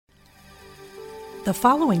The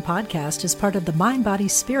following podcast is part of the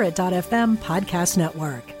MindBodySpirit.fm podcast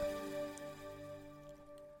network.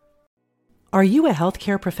 Are you a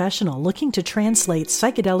healthcare professional looking to translate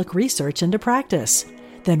psychedelic research into practice?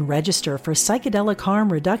 Then register for Psychedelic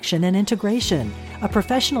Harm Reduction and Integration, a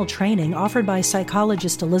professional training offered by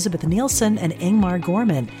psychologist Elizabeth Nielsen and Ingmar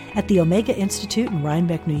Gorman at the Omega Institute in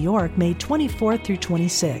Rhinebeck, New York, May 24th through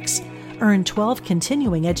 26. Earn 12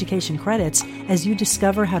 continuing education credits as you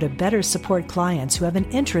discover how to better support clients who have an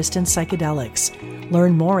interest in psychedelics.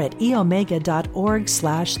 Learn more at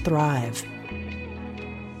eomega.org/thrive.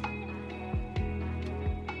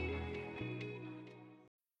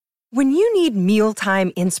 When you need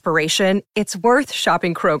mealtime inspiration, it's worth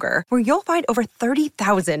shopping Kroger, where you'll find over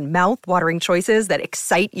 30,000 mouth-watering choices that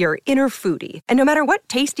excite your inner foodie. And no matter what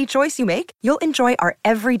tasty choice you make, you'll enjoy our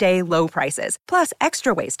everyday low prices, plus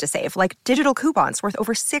extra ways to save, like digital coupons worth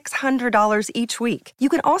over $600 each week. You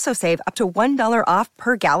can also save up to $1 off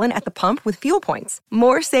per gallon at the pump with fuel points.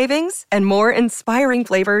 More savings and more inspiring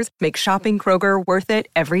flavors make shopping Kroger worth it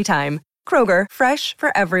every time. Kroger, fresh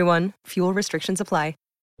for everyone. Fuel restrictions apply.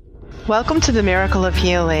 Welcome to the Miracle of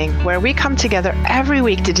Healing, where we come together every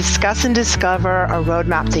week to discuss and discover a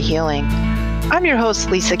roadmap to healing. I'm your host,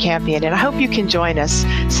 Lisa Campion, and I hope you can join us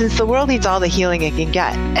since the world needs all the healing it can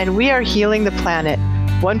get, and we are healing the planet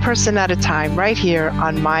one person at a time right here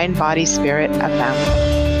on Mind, Body, Spirit FM.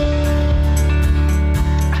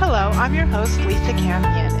 Hello, I'm your host, Lisa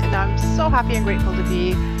Campion, and I'm so happy and grateful to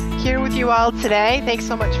be here with you all today. Thanks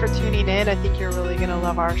so much for tuning in. I think you're really going to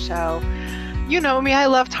love our show. You know me, I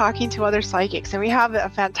love talking to other psychics, and we have a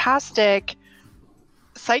fantastic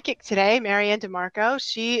psychic today, MaryAnn DiMarco.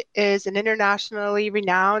 She is an internationally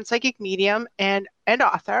renowned psychic medium and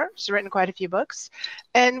author. She's written quite a few books.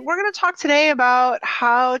 And we're going to talk today about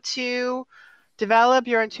how to develop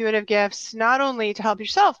your intuitive gifts, not only to help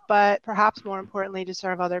yourself, but perhaps more importantly, to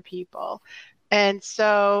serve other people. And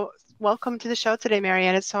so welcome to the show today,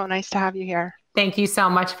 MaryAnn. It's so nice to have you here. Thank you so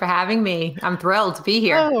much for having me. I'm thrilled to be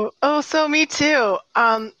here. So me too.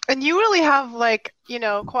 And you really have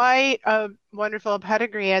quite a wonderful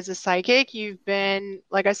pedigree as a psychic. You've been,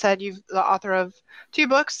 like I said, you've the author of 2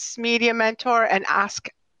 books, Media Mentor and Ask,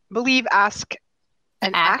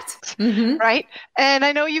 and Act. Mm-hmm. Right? And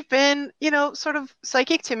I know you've been, sort of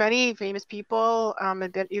psychic to many famous people.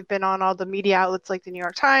 You've been on all the media outlets like the New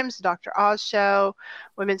York Times, the Dr. Oz Show,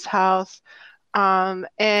 Women's Health. And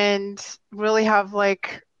really have I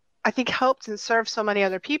think helped and served so many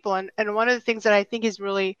other people. And one of the things that I think is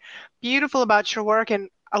really beautiful about your work and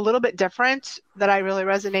a little bit different that I really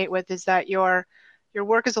resonate with is that your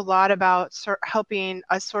work is a lot about helping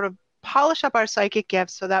us sort of polish up our psychic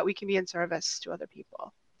gifts so that we can be in service to other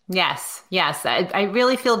people. Yes. I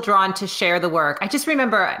really feel drawn to share the work. I just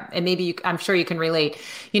remember, and maybe I'm sure you can relate,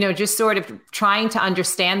 just sort of trying to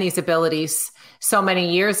understand these abilities so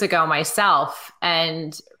many years ago myself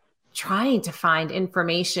and trying to find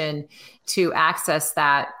information to access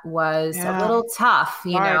that was a little tough,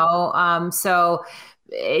 so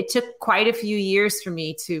it took quite a few years for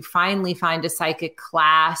me to finally find a psychic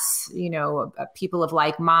class, people of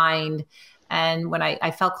like mind. And when I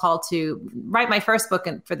felt called to write my first book,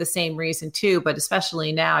 and for the same reason too, but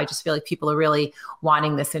especially now, I just feel like people are really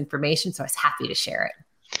wanting this information. So I was happy to share it.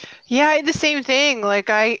 Yeah, I had the same thing.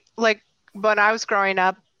 When I was growing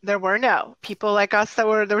up, there were no people like us there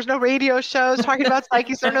was no radio shows talking about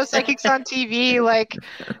psychics. There were no psychics on TV.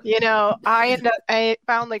 I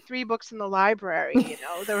found 3 books in the library,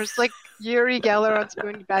 there was Uri Geller on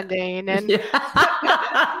spoon bending and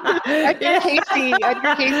Edgar Casey.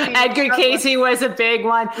 Edgar Casey was a big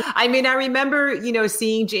one. I mean, I remember,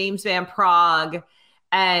 seeing James Van Praagh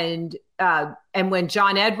and when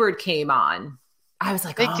John Edward came on, I was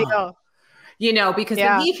like, big deal. Because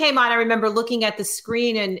when he came on, I remember looking at the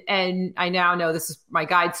screen and I now know this is my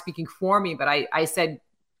guide speaking for me, but I said,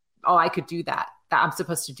 oh, I could do that. I'm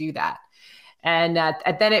supposed to do that. And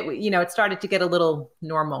then it started to get a little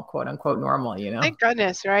normal, quote unquote normal, Thank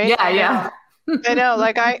goodness, right? Yeah. I know.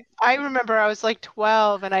 I remember I was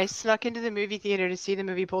 12 and I snuck into the movie theater to see the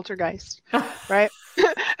movie Poltergeist, right?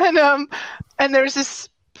 and there's this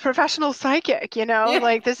professional psychic,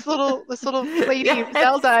 this little lady,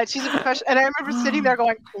 Zelda, she's a professional. And I remember sitting there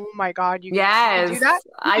going, oh my God, you can do that?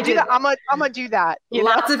 I do that. I'm gonna do that.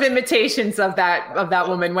 Lots of imitations of that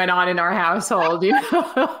woman went on in our household,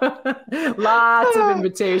 lots of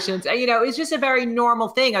imitations. It's just a very normal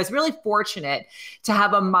thing. I was really fortunate to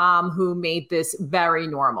have a mom who made this very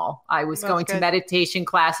normal. I was going to meditation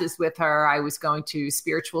classes with her. I was going to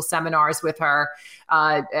spiritual seminars with her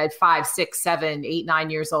at 5, 6, 7, 8, 9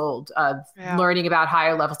 years years old of learning about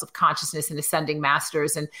higher levels of consciousness and ascending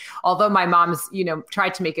masters. And although my mom's,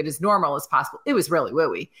 tried to make it as normal as possible, it was really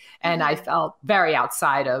wooey. And I felt very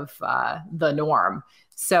outside of the norm.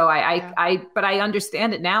 So but I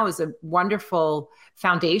understand it now as a wonderful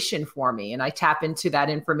foundation for me. And I tap into that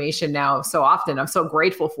information now so often. I'm so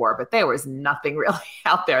grateful for it, but there was nothing really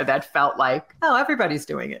out there that felt like, oh, everybody's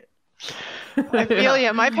doing it. I feel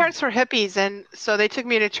you. My parents were hippies, and so they took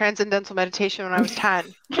me to transcendental meditation when I was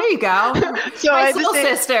 10. There you go. So my little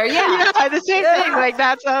sister, yeah, the same thing. Like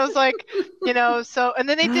that's, I was like, so, and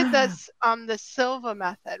then they did this, the Silva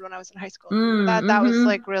method when I was in high school. That was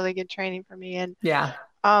like really good training for me. And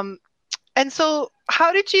and so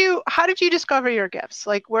how did you discover your gifts?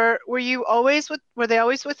 Like, were they always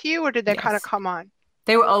with you, or did they kind of come on?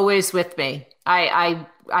 They were always with me. I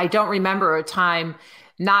don't remember a time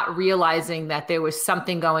not realizing that there was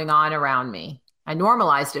something going on around me. I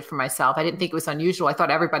normalized it for myself. I didn't think it was unusual. I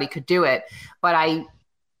thought everybody could do it, but I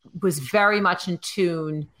was very much in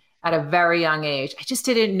tune at a very young age. I just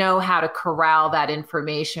didn't know how to corral that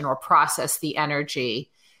information or process the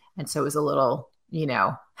energy. And so it was a little,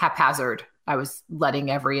 haphazard. I was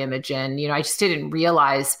letting every image in, I just didn't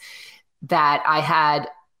realize that I had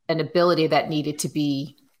an ability that needed to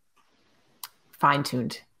be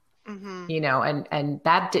fine-tuned. And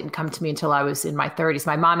that didn't come to me until I was in my 30s.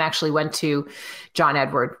 My mom actually went to John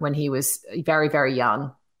Edward when he was very, very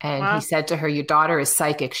young. And he said to her, your daughter is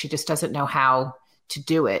psychic. She just doesn't know how to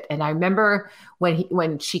do it. And I remember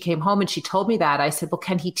when she came home and she told me that, I said, well,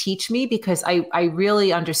 can he teach me? Because I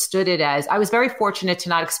really understood it as, I was very fortunate to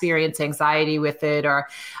not experience anxiety with it or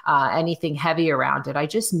anything heavy around it. I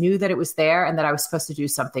just knew that it was there and that I was supposed to do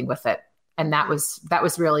something with it. And that was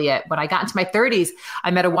really it. When I got into my 30s, I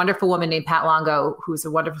met a wonderful woman named Pat Longo, who's a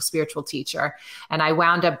wonderful spiritual teacher. And I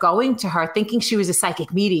wound up going to her thinking she was a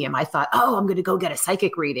psychic medium. I thought, oh, I'm going to go get a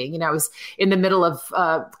psychic reading. I was in the middle of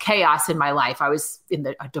chaos in my life. I was in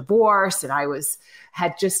a divorce, and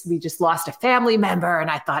we just lost a family member. And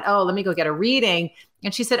I thought, oh, let me go get a reading.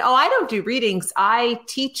 And she said, oh, I don't do readings. I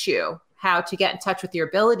teach you how to get in touch with your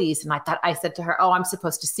abilities. And I said to her, oh, I'm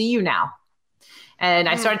supposed to see you now. And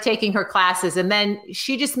I started taking her classes, and then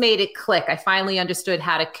she just made it click. I finally understood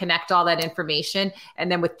how to connect all that information.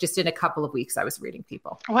 And then in a couple of weeks, I was reading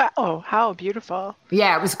people. Wow. How beautiful.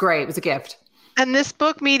 Yeah, it was great. It was a gift. And this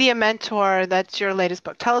book, Media Mentor, that's your latest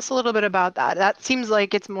book. Tell us a little bit about that. That seems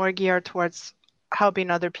like it's more geared towards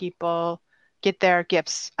helping other people get their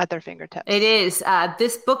gifts at their fingertips. It is.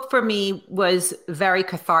 This book for me was very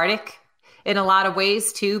cathartic in a lot of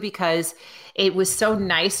ways too, because it was so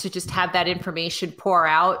nice to just have that information pour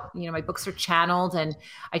out. My books are channeled, and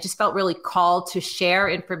I just felt really called to share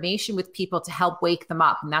information with people to help wake them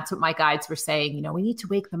up. And that's what my guides were saying, we need to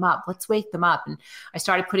wake them up. Let's wake them up. And I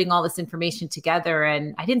started putting all this information together,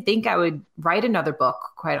 and I didn't think I would write another book,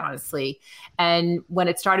 quite honestly. And when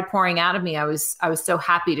it started pouring out of me, I was so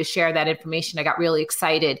happy to share that information. I got really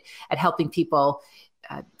excited at helping people,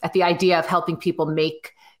 at the idea of helping people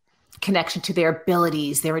make connection to their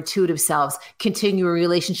abilities, their intuitive selves, continue a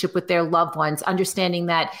relationship with their loved ones, understanding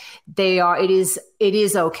that it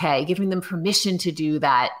is okay, giving them permission to do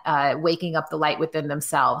that, waking up the light within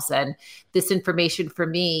themselves. And this information for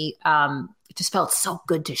me, it just felt so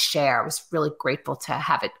good to share. I was really grateful to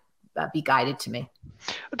have it be guided to me.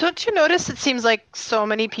 Don't you notice it seems like so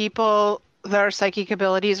many people, their psychic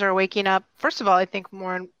abilities are waking up? First of all, I think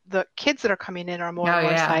more the kids that are coming in are more and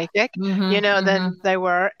more psychic, than they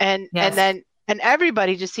were. And then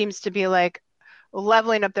everybody just seems to be like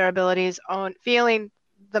leveling up their abilities, feeling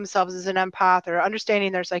themselves as an empath or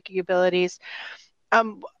understanding their psychic abilities.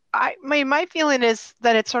 My feeling is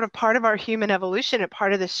that it's sort of part of our human evolution and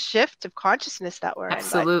part of the shift of consciousness that we're in.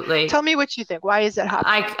 Absolutely. Tell me what you think. Why is that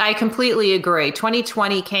happening? I completely agree.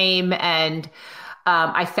 2020 came, and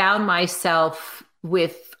I found myself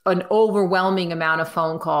with an overwhelming amount of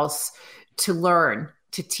phone calls to learn.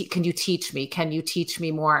 Can you teach me? Can you teach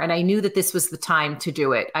me more? And I knew that this was the time to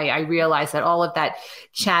do it. I realized that all of that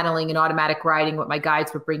channeling and automatic writing, what my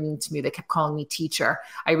guides were bringing to me, they kept calling me teacher.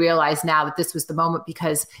 I realized now that this was the moment,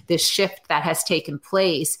 because this shift that has taken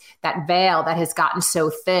place, that veil that has gotten so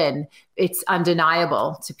thin, it's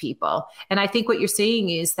undeniable to people. And I think what you're seeing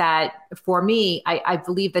is that for me, I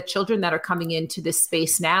believe that children that are coming into this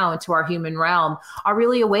space now, into our human realm, are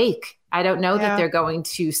really awake. I don't know that they're going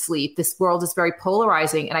to sleep. This world is very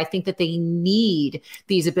polarizing. And I think that they need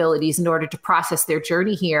these abilities in order to process their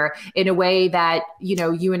journey here in a way that,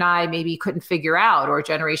 you and I maybe couldn't figure out, or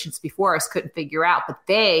generations before us couldn't figure out, but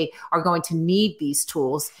they are going to need these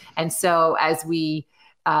tools. And so as we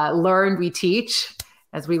learn, we teach.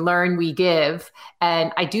 As we learn, we give.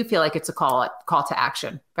 And I do feel like it's a call to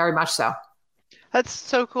action, very much so. That's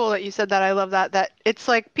so cool that you said that. I love that. That it's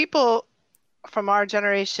like people from our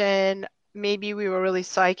generation, maybe we were really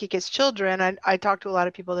psychic as children. I talk to a lot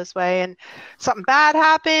of people this way, and something bad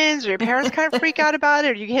happens, or your parents kind of freak out about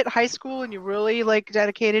it, or you hit high school and you're really like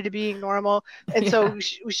dedicated to being normal. And so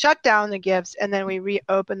we shut down the gifts and then we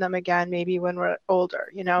reopen them again, maybe when we're older,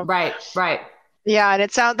 you know? Right, right. Yeah,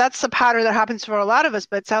 and that's the pattern that happens for a lot of us,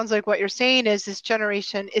 but it sounds like what you're saying is this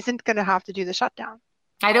generation isn't going to have to do the shutdown.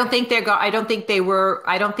 I don't think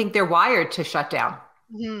they're wired to shut down.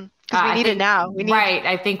 Mm-hmm. Because we need it now.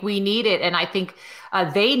 I think we need it. And I think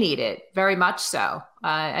they need it very much so.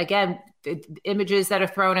 Again, the images that are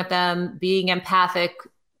thrown at them, being empathic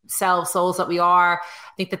souls that we are,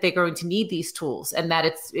 I think that they're going to need these tools, and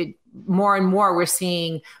that more and more we're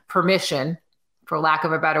seeing permission, for lack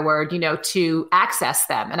of a better word, to access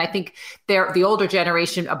them. And I think the older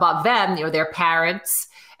generation above them, their parents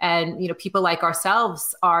and, people like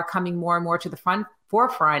ourselves are coming more and more to the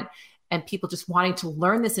forefront, and people just wanting to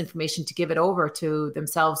learn this information to give it over to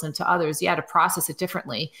themselves and to others, to process it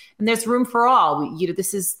differently. And there's room for all.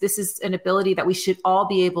 This is an ability that we should all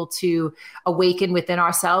be able to awaken within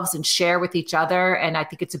ourselves and share with each other. And I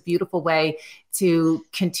think it's a beautiful way to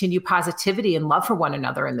continue positivity and love for one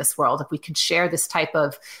another in this world. If we can share this type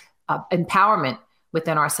of empowerment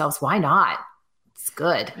within ourselves, why not? It's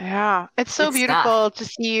good. Yeah. It's so beautiful to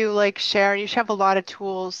see you like share. You have a lot of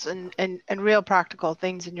tools and real practical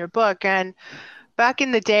things in your book. And back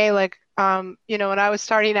in the day, like, when I was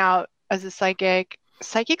starting out as a psychic,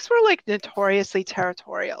 psychics were like notoriously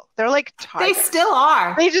territorial. They're like tigers. They still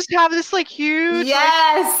are. They just have this like huge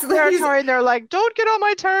territory, and they're like, don't get on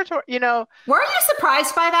my territory, Weren't you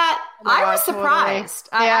surprised by that? I was surprised.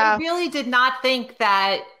 Totally. Yeah. I really did not think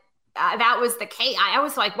that that was the case. I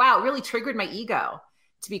was like, wow, it really triggered my ego,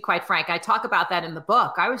 to be quite frank. I talk about that in the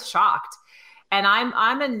book. I was shocked. And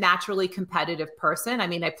I'm a naturally competitive person. I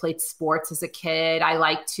mean, I played sports as a kid.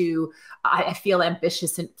 I feel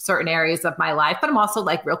ambitious in certain areas of my life, but I'm also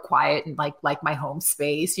like real quiet and like my home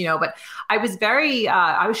space, but I was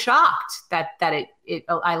I was shocked that I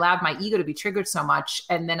allowed my ego to be triggered so much.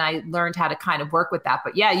 And then I learned how to kind of work with that.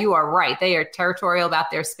 But yeah, you are right. They are territorial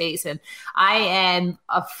about their space. And I am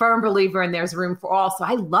a firm believer in there's room for all. So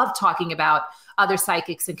I love talking about other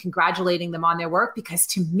psychics and congratulating them on their work, because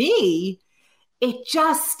to me, it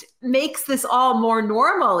just makes this all more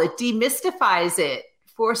normal. It demystifies it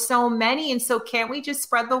for so many. And so can't we just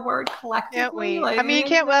spread the word collectively? Can't we? I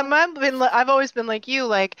mean, I've always been like you,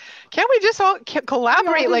 like, can't we just all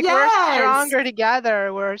collaborate? Like, we're stronger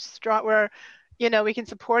together. We're strong. We can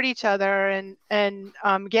support each other and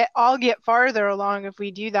get farther along if we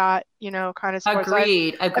do that, kind of sports.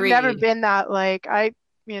 Agreed. I've never been that, like,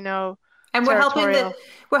 and we're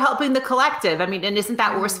helping the collective. I mean, and isn't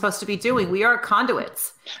that what we're supposed to be doing? We are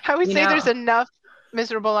conduits. I would say there's enough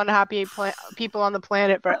miserable, unhappy people on the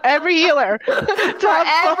planet for every healer.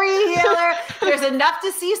 There's enough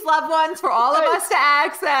deceased loved ones for all of us to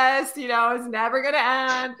access. It's never going to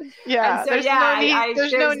end. Yeah. So,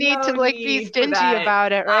 there's no need to like be stingy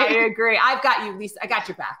about it, right? I agree. I've got you, Lisa. I got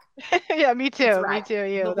your back. Yeah, me too. Right. Me too.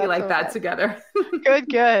 You. We'll be like that together.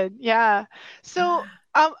 Good. Yeah. So,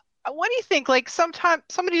 what do you think? Like,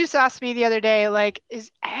 somebody just asked me the other day, like,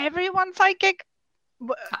 is everyone psychic?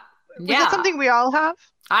 Is it something we all have?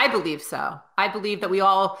 I believe so. I believe that we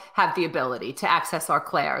all have the ability to access our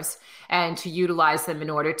clairs and to utilize them in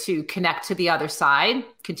order to connect to the other side,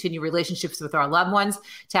 continue relationships with our loved ones,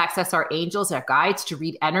 to access our angels, our guides, to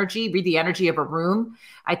read the energy of a room.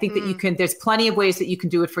 I think that there's plenty of ways that you can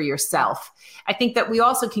do it for yourself. I think that we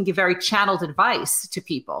also can give very channeled advice to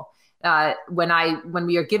people. When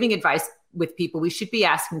we are giving advice with people, we should be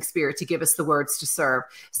asking Spirit to give us the words to serve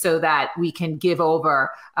so that we can give over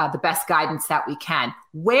the best guidance that we can.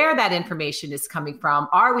 Where that information is coming from,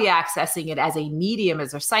 are we accessing it as a medium,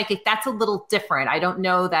 as a psychic? That's a little different. I don't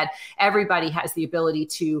know that everybody has the ability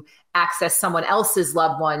to access someone else's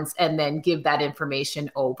loved ones and then give that information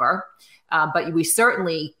over. But we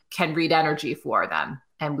certainly can read energy for them,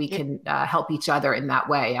 and we can help each other in that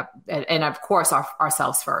way. And of course,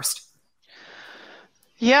 ourselves first.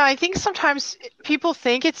 Yeah, I think sometimes people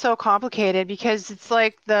think it's so complicated because it's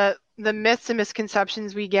like the myths and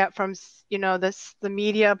misconceptions we get from, the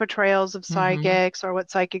media portrayals of psychics, or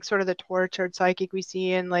what psychics, sort of the tortured psychic we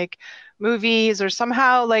see in like movies, or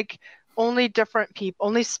somehow like only different people,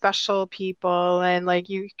 only special people, and like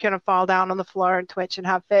you kind of fall down on the floor and twitch and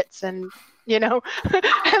have fits, and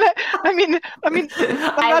I mean, I'm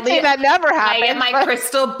not saying that never happens. I get my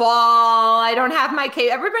crystal ball. I don't have my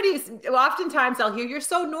cake. Oftentimes I'll hear, you're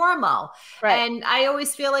so normal. Right. And I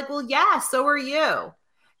always feel like, well, yeah, so are you.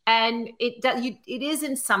 And it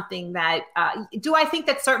isn't something that, do I think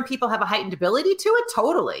that certain people have a heightened ability to it?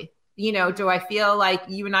 Totally. Do I feel like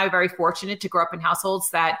you and I are very fortunate to grow up in households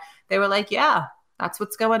that they were like, yeah, that's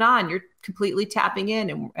what's going on. You're completely tapping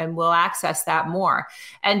in and we'll access that more.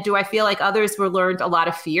 And do I feel like others were learned a lot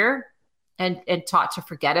of fear and taught to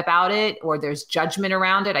forget about it, or there's judgment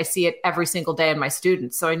around it? I see it every single day in my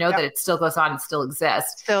students. So I know that it still goes on and still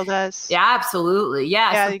exists. Still does. Yeah, absolutely.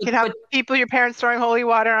 Yeah. Yeah, so you can have your parents throwing holy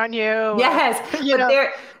water on you. Yes.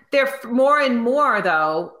 They're more and more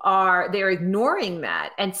though they're ignoring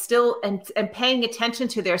that and still and paying attention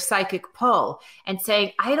to their psychic pull and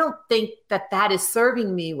saying, I don't think that is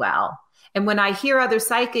serving me well. And when I hear other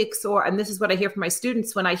psychics, and this is what I hear from my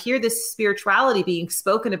students, when I hear this spirituality being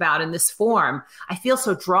spoken about in this form, I feel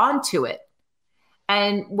so drawn to it.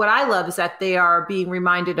 And what I love is that they are being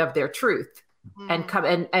reminded of their truth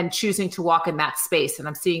and choosing to walk in that space. And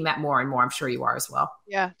I'm seeing that more and more. I'm sure you are as well.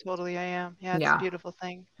 Yeah, totally. I am. Yeah, it's a beautiful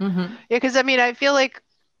thing. Mm-hmm. Yeah, because I feel like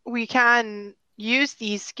we can use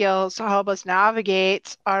these skills to help us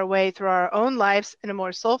navigate our way through our own lives in a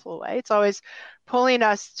more soulful way. It's always pulling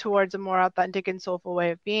us towards a more authentic and soulful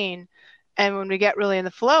way of being. And when we get really in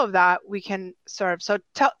the flow of that, we can serve. So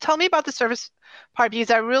tell me about the service part, because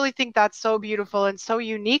I really think that's so beautiful and so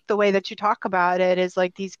unique. The way that you talk about it is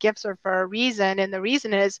like these gifts are for a reason. And the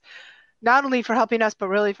reason is not only for helping us, but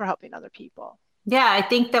really for helping other people. Yeah, I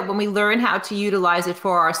think that when we learn how to utilize it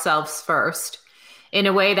for ourselves first, in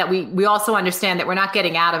a way that we also understand that we're not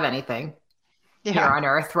getting out of anything here on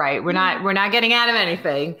earth, right? We're not getting out of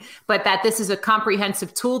anything, but that this is a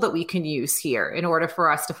comprehensive tool that we can use here in order for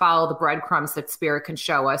us to follow the breadcrumbs that spirit can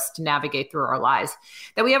show us to navigate through our lives.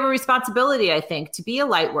 That we have a responsibility, I think, to be a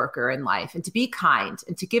light worker in life and to be kind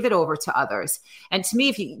and to give it over to others. And to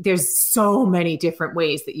me, there's so many different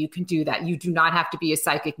ways that you can do that. You do not have to be a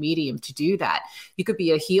psychic medium to do that. You could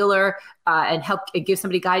be a healer and help and give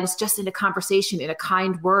somebody guidance just in a conversation, in a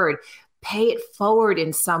kind word. Pay it forward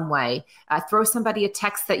in some way. Throw somebody a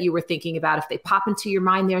text that you were thinking about. If they pop into your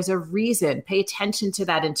mind, there's a reason. Pay attention to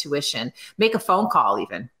that intuition. Make a phone call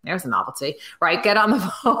even. There's a novelty, right? Get on the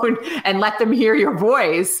phone and let them hear your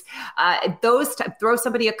voice. Throw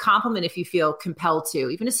somebody a compliment if you feel compelled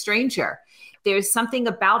to, even a stranger. There's something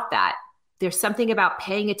about that. There's something about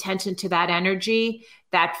paying attention to that energy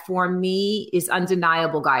that for me is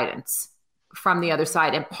undeniable guidance from the other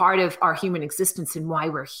side and part of our human existence and why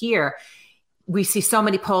we're here. We see so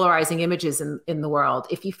many polarizing images in the world.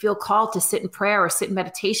 If you feel called to sit in prayer or sit in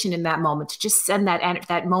meditation in that moment, to just send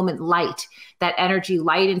that moment light, that energy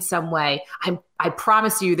light in some way, I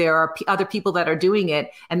promise you there are other people that are doing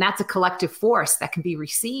it, and that's a collective force that can be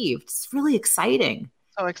received. It's really exciting.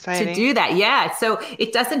 So exciting to do that. Yeah. So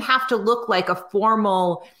it doesn't have to look like a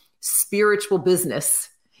formal spiritual business.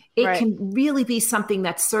 It can really be something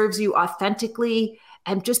that serves you authentically,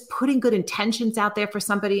 and just putting good intentions out there for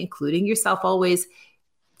somebody, including yourself always.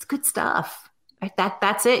 It's good stuff. Right?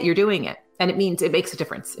 That's it. You're doing it. And it makes a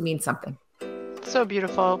difference. It means something. So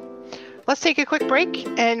beautiful. Let's take a quick break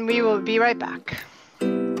and we will be right back.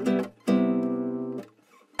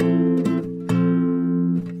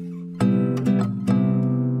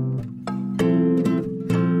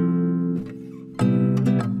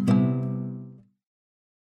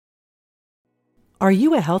 Are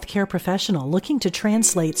you a healthcare professional looking to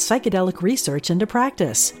translate psychedelic research into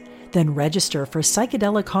practice? Then register for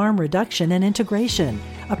Psychedelic Harm Reduction and Integration,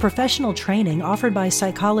 a professional training offered by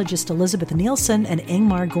psychologist Elizabeth Nielsen and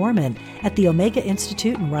Ingmar Gorman at the Omega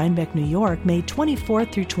Institute in Rhinebeck, New York, May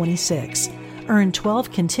 24th through 26. Earn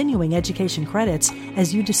 12 continuing education credits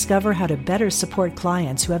as you discover how to better support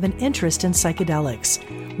clients who have an interest in psychedelics.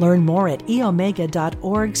 Learn more at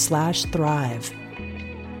eomega.org/thrive.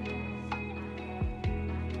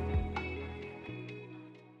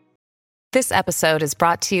 This episode is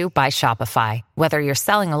brought to you by Shopify. Whether you're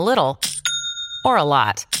selling a little or a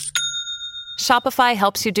lot, Shopify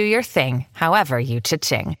helps you do your thing, however you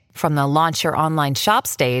cha-ching. From the launch your online shop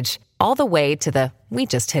stage, all the way to the we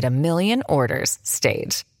just hit 1 million orders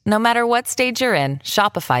stage. No matter what stage you're in,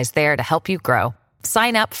 Shopify's there to help you grow.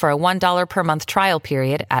 Sign up for a $1 per month trial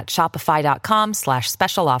period at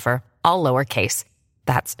shopify.com/special offer, all lowercase.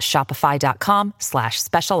 That's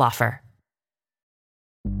shopify.com/special offer.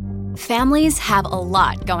 Families have a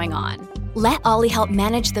lot going on. Let Ollie help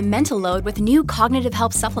manage the mental load with new cognitive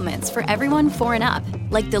help supplements for everyone 4 and up,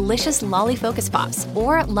 like delicious Lolly Focus Pops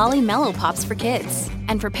or Lolly Mellow Pops for kids.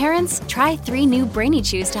 And for parents, try 3 new Brainy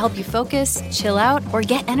Chews to help you focus, chill out, or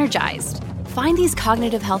get energized. Find these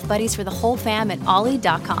cognitive health buddies for the whole fam at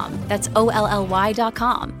ollie.com. That's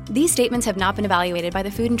OLLY.com. These statements have not been evaluated by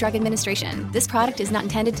the Food and Drug Administration. This product is not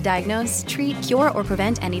intended to diagnose, treat, cure, or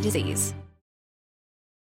prevent any disease.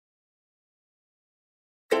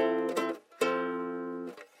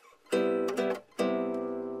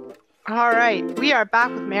 All right, we are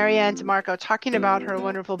back with MaryAnn DiMarco talking about her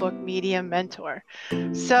wonderful book, Medium Mentor.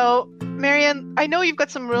 So, MaryAnn, I know you've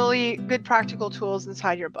got some really good practical tools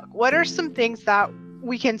inside your book. What are some things that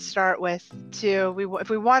we can start with if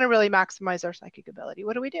we want to really maximize our psychic ability?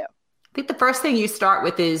 What do we do? I think the first thing you start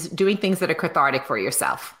with is doing things that are cathartic for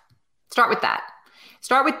yourself. Start with that.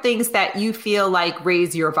 Start with things that you feel like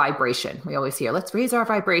raise your vibration. We always hear, let's raise our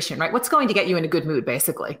vibration, right? What's going to get you in a good mood,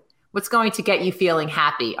 basically? What's going to get you feeling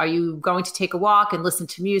happy? Are you going to take a walk and listen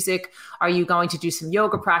to music? Are you going to do some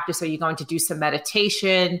yoga practice? Are you going to do some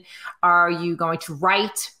meditation? Are you going to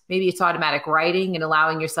write? Maybe it's automatic writing and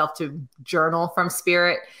allowing yourself to journal from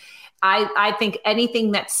spirit. I think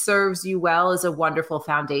anything that serves you well is a wonderful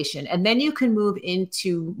foundation. And then you can move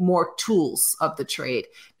into more tools of the trade.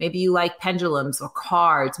 Maybe you like pendulums or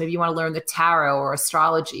cards. Maybe you want to learn the tarot or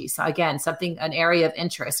astrology. So again, an area of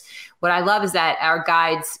interest. What I love is that our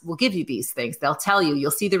guides will give you these things. They'll tell you, you'll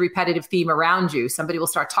see the repetitive theme around you. Somebody will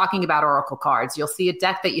start talking about oracle cards. You'll see a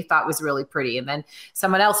deck that you thought was really pretty. And then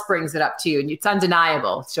someone else brings it up to you and it's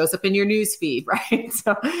undeniable. It shows up in your news feed, right?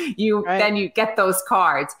 So then you get those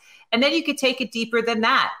cards. And then you could take it deeper than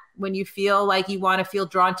that. When you feel like you want to feel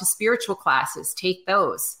drawn to spiritual classes, take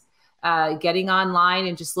those. Getting online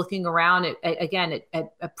and just looking around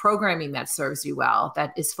at programming that serves you well,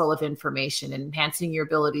 that is full of information and enhancing your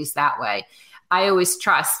abilities that way. I always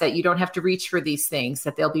trust that you don't have to reach for these things,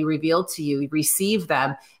 that they'll be revealed to you, receive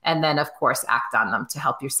them, and then, of course, act on them to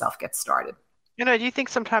help yourself get started. Do you think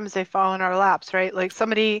sometimes they fall in our laps, right? Like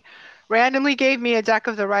somebody randomly gave me a deck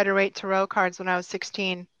of the Rider-Waite Tarot cards when I was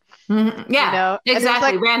 16. Mm-hmm. Yeah,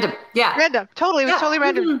 exactly. Like, random. Yeah. Random. Totally. It was totally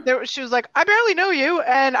random. Mm-hmm. She was like, I barely know you,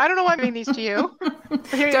 and I don't know why I'm giving these to you.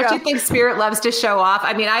 Don't you think spirit loves to show off?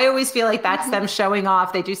 I mean, I always feel like that's them showing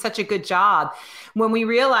off. They do such a good job. When we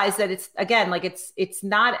realize that it's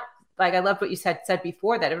not like, I loved what you said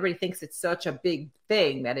before, that everybody thinks it's such a big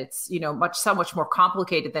thing, that it's, so much more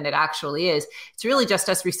complicated than it actually is. It's really just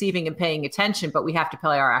us receiving and paying attention, but we have to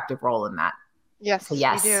play our active role in that. Yes, so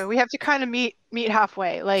yes, we do. We have to kind of meet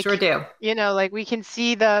halfway. Like, sure do. Like we can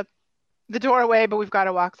see the doorway, but we've got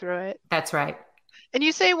to walk through it. That's right. And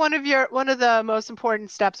you say one of the most important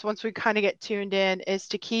steps once we kind of get tuned in is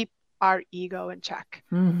to keep our ego in check.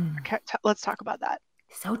 Mm. Okay, let's talk about that.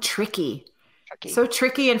 So tricky. So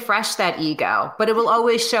tricky and fresh, that ego, but it will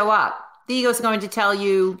always show up. The ego is going to tell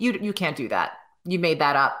you, you can't do that. You made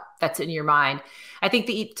that up. That's in your mind. I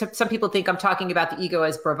think some people think I'm talking about the ego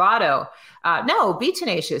as bravado. No, be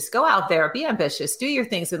tenacious, go out there, be ambitious, do your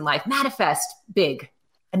things in life, manifest big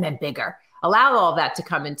and then bigger. Allow all that to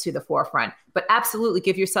come into the forefront, but absolutely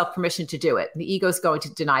give yourself permission to do it. The ego is going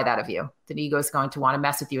to deny that of you. The ego is going to want to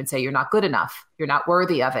mess with you and say, you're not good enough. You're not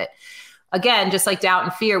worthy of it. Again, just like doubt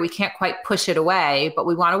and fear, we can't quite push it away, but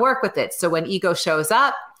we want to work with it. So when ego shows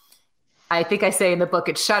up, I think I say in the book,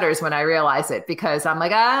 it shudders when I realize it, because I'm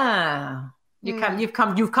like, you've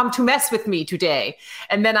come to mess with me today.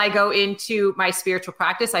 And then I go into my spiritual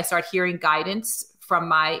practice. I start hearing guidance from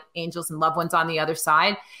my angels and loved ones on the other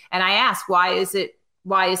side. And I ask, why is it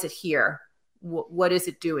here? What is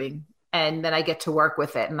it doing? And then I get to work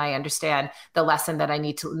with it. And I understand the lesson that I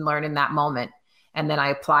need to learn in that moment. And then I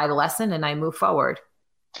apply the lesson and I move forward.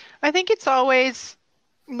 I think it's always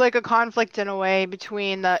like a conflict in a way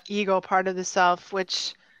between the ego part of the self,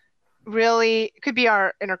 which really could be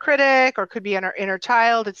our inner critic or could be our inner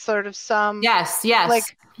child. It's sort of some like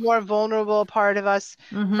more vulnerable part of us.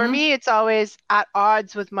 Mm-hmm. For me, it's always at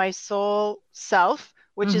odds with my soul self,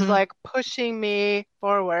 which is like pushing me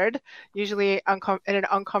forward, usually at an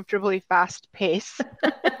uncomfortably fast pace.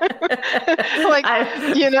 I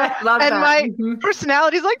love and that. My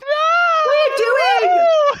personality is like, no! What are you doing?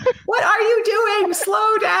 What are you doing?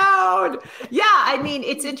 Slow down. Yeah, I mean,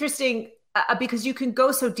 it's interesting because you can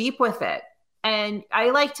go so deep with it. And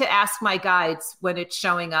I like to ask my guides when it's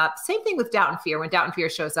showing up, same thing with doubt and fear. When doubt and fear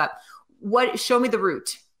shows up, show me the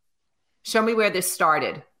root. Show me where this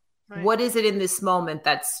started. Right. What is it in this moment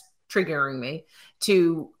that's triggering me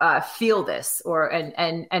to feel this,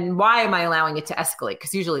 and why am I allowing it to escalate?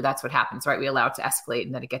 Because usually that's what happens, right? We allow it to escalate,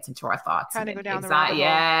 and then it gets into our thoughts. Kind of go down the anxiety, rabbit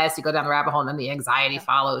hole. yes, you go down the rabbit hole, and then the anxiety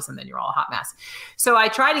follows, and then you're all a hot mess. So I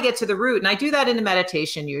try to get to the root, and I do that in a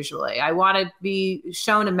meditation usually. I want to be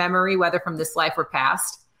shown a memory, whether from this life or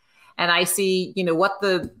past, and I see, what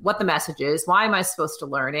the message is. Why am I supposed to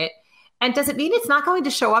learn it? And does it mean it's not going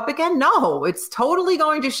to show up again? No, it's totally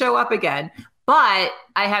going to show up again. But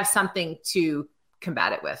I have something to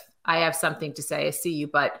combat it with. I have something to say, I see you,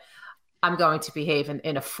 but I'm going to behave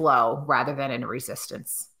in a flow rather than in a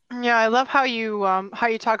resistance. Yeah, I love how you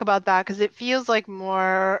talk about that, because it feels like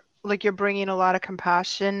more like you're bringing a lot of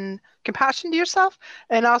compassion to yourself,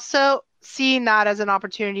 and also seeing that as an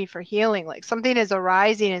opportunity for healing. Like something is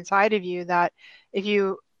arising inside of you that if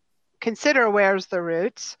you consider where's the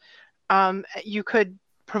roots, you could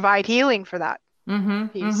provide healing for that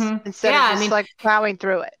piece instead of just like plowing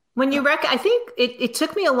through it. When you I think it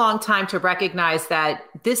took me a long time to recognize that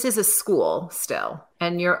this is a school still,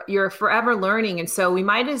 and you're forever learning. And so we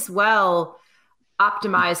might as well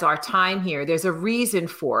optimize our time here. There's a reason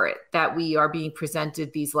for it, that we are being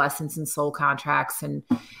presented these lessons and soul contracts and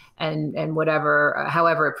whatever,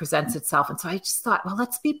 however it presents itself. And so I just thought, well,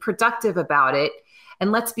 let's be productive about it.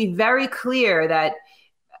 And let's be very clear that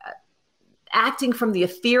acting from the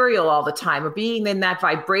ethereal all the time, or being in that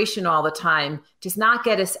vibration all the time, does not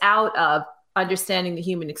get us out of understanding the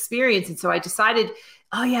human experience. And so I decided,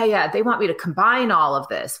 oh yeah, they want me to combine all of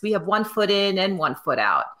this. We have 1 foot in and 1 foot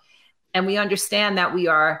out. And we understand that we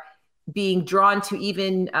are being drawn to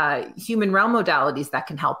even human realm modalities that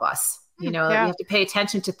can help us. We have to pay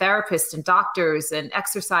attention to therapists and doctors and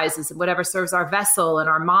exercises and whatever serves our vessel and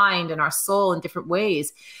our mind and our soul in different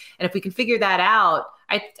ways. And if we can figure that out,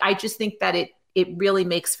 I just think that it really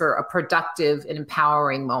makes for a productive and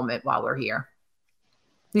empowering moment while we're here.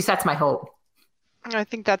 At least that's my hope. I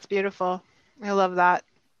think that's beautiful. I love that.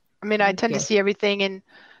 I mean, I tend to see everything in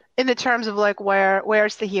the terms of like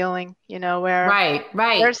where's the healing, right.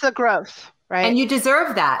 Where's the growth, right? And you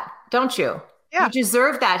deserve that, don't you? Yeah. You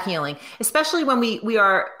deserve that healing, especially when we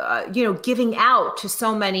are, giving out to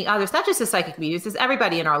so many others, not just the psychic mediums, it's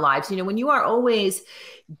everybody in our lives. When you are always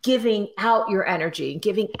giving out your energy,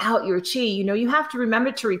 giving out your chi, you have to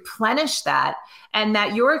remember to replenish that, and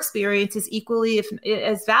that your experience is equally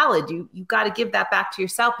as valid. You've got to give that back to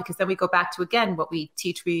yourself, because then we go back to, again, what we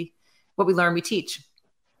teach, what we learn, we teach.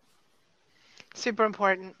 Super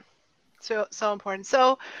important. So important.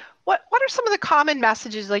 So what are some of the common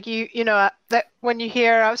messages, like that when you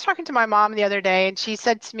hear? I was talking to my mom the other day, and she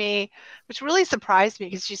said to me, which really surprised me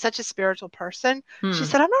because she's such a spiritual person. She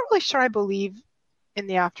said, I'm not really sure I believe in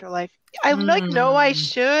the afterlife. I know I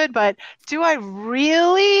should, but do I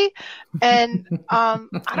really? And I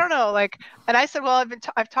don't know, and I said, well,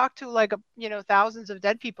 I've talked to thousands of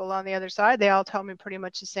dead people on the other side. They all tell me pretty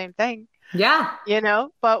much the same thing. Yeah.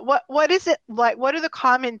 But what is it like? What are the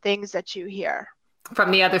common things that you hear?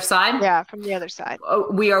 From the other side? Yeah, from the other side. Oh,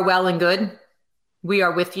 we are well and good. We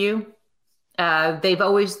are with you.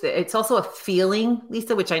 It's also a feeling,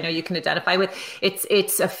 Lisa, which I know you can identify with.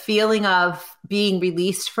 It's a feeling of being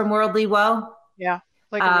released from worldly woe. Yeah,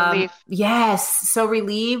 like a relief. Yes, so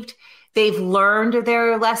relieved. They've learned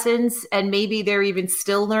their lessons, and maybe they're even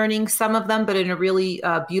still learning some of them, but in a really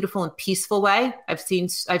beautiful and peaceful way. I've seen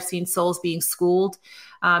souls being schooled,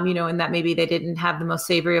 and that maybe they didn't have the most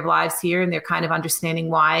savory of lives here, and they're kind of understanding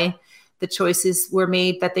why the choices were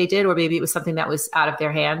made that they did, or maybe it was something that was out of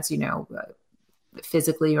their hands,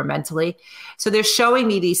 physically or mentally. So they're showing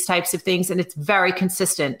me these types of things, and it's very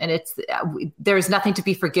consistent, and there's nothing to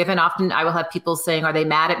be forgiven. Often I will have people saying, are they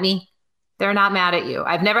mad at me? They're not mad at you.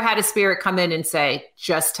 I've never had a spirit come in and say,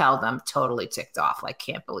 just tell them, totally ticked off, like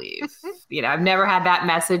can't believe. I've never had that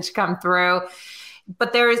message come through.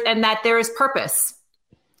 But there is purpose,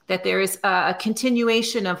 that there is a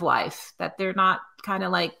continuation of life, that they're not kind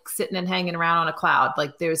of like sitting and hanging around on a cloud.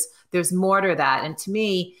 Like there's more to that. And to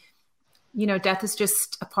me, death is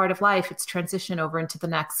just a part of life. It's transition over into the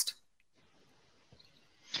next.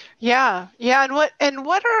 Yeah. And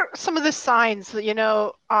what are some of the signs,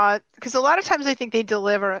 because a lot of times I think they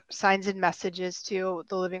deliver signs and messages to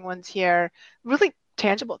the living ones here, really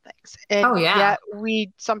tangible things. And yet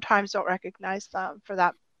we sometimes don't recognize them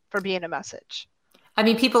for being a message. I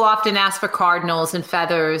mean, people often ask for cardinals and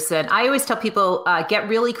feathers, and I always tell people, get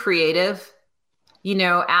really creative.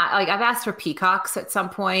 I've asked for peacocks at some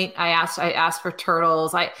point. I asked for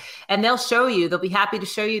turtles. And they'll show you. They'll be happy to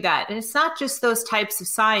show you that. And it's not just those types of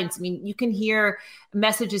signs. I mean, you can hear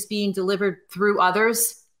messages being delivered through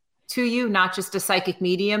others to you, not just a psychic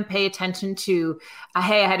medium. Pay attention to,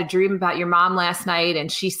 hey, I had a dream about your mom last night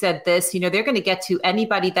and she said this. They're going to get to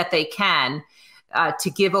anybody that they can to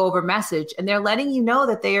give over message, and they're letting you know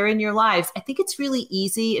that they are in your lives. I think it's really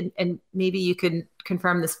easy, and maybe you can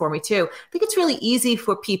confirm this for me too. I think it's really easy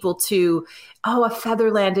for people to, a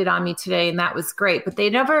feather landed on me today and that was great, but they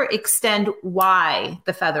never extend why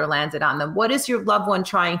the feather landed on them. What is your loved one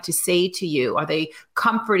trying to say to you? Are they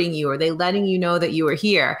comforting you? Are they letting you know that you are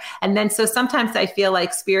here? And then so sometimes I feel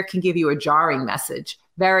like spirit can give you a jarring message,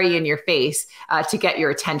 very in your face, to get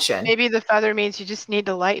your attention. Maybe the feather means you just need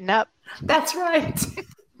to lighten up. That's right.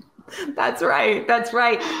 That's right. That's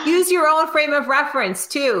right. Use your own frame of reference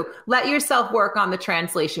too. Let yourself work on the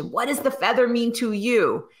translation. What does the feather mean to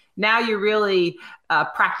you? Now you're really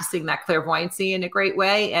practicing that clairvoyancy in a great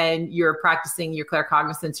way, and you're practicing your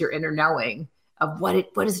claircognizance, your inner knowing of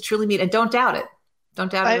what does it truly mean, and don't doubt it.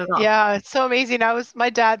 Don't doubt it at all. Yeah, it's so amazing. My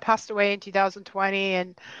dad passed away in 2020,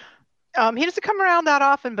 and he doesn't come around that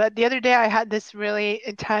often, but the other day I had this really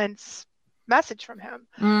intense message from him.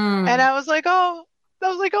 And I was like, oh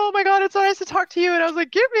my God, it's so nice to talk to you. And I was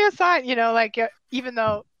like, give me a sign, even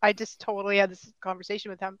though I just totally had this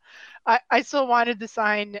conversation with him, I still wanted the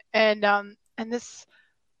sign. And this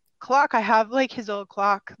clock, I have like his old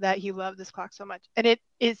clock that he loved, this clock so much. And it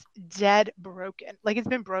is dead broken. Like it's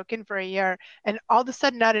been broken for a year. And all of a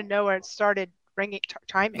sudden out of nowhere, it started ringing,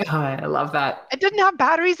 chiming. Oh, I love that. It didn't have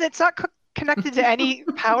batteries. It's not connected to any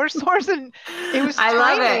power source, and it was I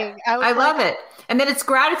love it. I love it. And then it's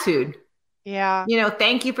gratitude. Yeah.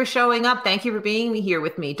 Thank you for showing up. Thank you for being here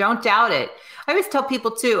with me. Don't doubt it. I always tell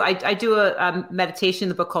people too, I do a meditation in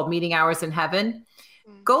the book called Meeting Hours in Heaven.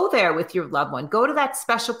 Go there with your loved one. Go to that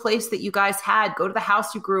special place that you guys had. Go to the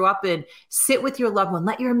house you grew up in. Sit with your loved one.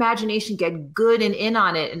 Let your imagination get good and in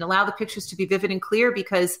on it, and allow the pictures to be vivid and clear,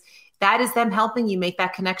 because that is them helping you make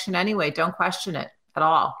that connection anyway. Don't question it at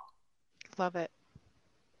all. Love it.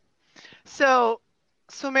 So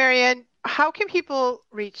MaryAnn, how can people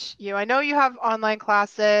reach you? I know you have online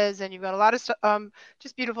classes and you've got a lot of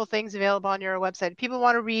just beautiful things available on your website. If people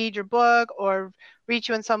want to read your book or reach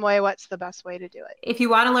you in some way, what's the best way to do it? If you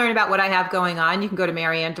want to learn about what I have going on, you can go to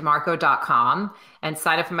MaryAnnDiMarco.com and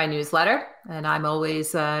sign up for my newsletter. And I'm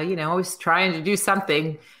always, always trying to do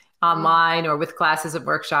something online or with classes and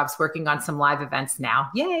workshops, working on some live events now.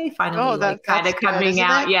 Yay, finally kind of coming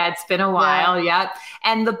out. Yeah, it's been a while. Yeah.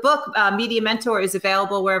 And the book, Media Mentor, is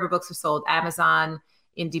available wherever books are sold. Amazon,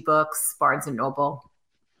 Indie Books, Barnes & Noble.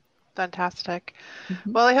 Fantastic.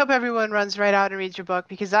 Well, I hope everyone runs right out and reads your book,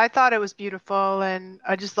 because I thought it was beautiful, and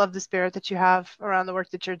I just love the spirit that you have around the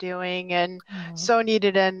work that you're doing, and so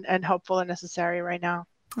needed and hopeful and necessary right now.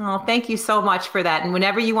 Oh, thank you so much for that. And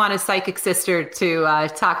whenever you want a psychic sister to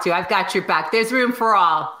talk to, I've got your back. There's room for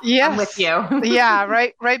all. Yes. I'm with you. Yeah,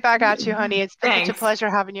 right back at you, honey. It's such a pleasure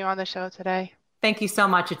having you on the show today. Thank you so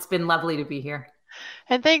much. It's been lovely to be here.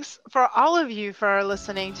 And thanks for all of you for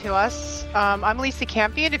listening to us. I'm Lisa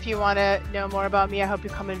Campion. If you want to know more about me, I hope you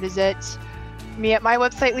come and visit me at my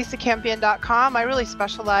website, lisacampion.com. I really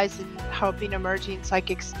specialize in helping emerging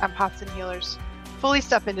psychics, empaths, and healers fully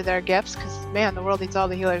step into their gifts, because man, the world needs all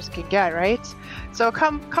the healers it can get, right? So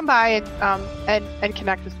come by and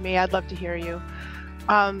connect with me. I'd love to hear you.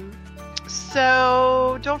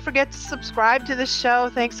 So don't forget to subscribe to this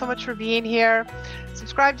show. Thanks so much for being here.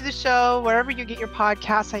 Subscribe to the show wherever you get your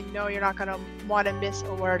podcasts. I know you're not going to want to miss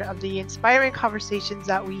a word of the inspiring conversations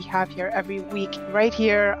that we have here every week, right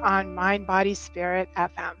here on Mind, Body, Spirit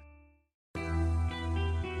FM.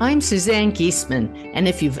 I'm Suzanne Giesman, and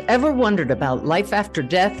if you've ever wondered about life after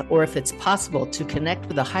death, or if it's possible to connect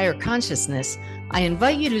with a higher consciousness, I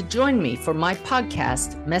invite you to join me for my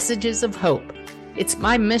podcast, Messages of Hope. It's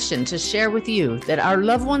my mission to share with you that our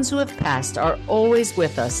loved ones who have passed are always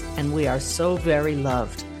with us, and we are so very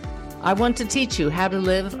loved. I want to teach you how to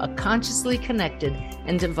live a consciously connected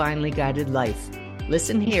and divinely guided life.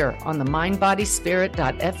 Listen here on the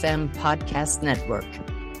MindBodySpirit.fm podcast network.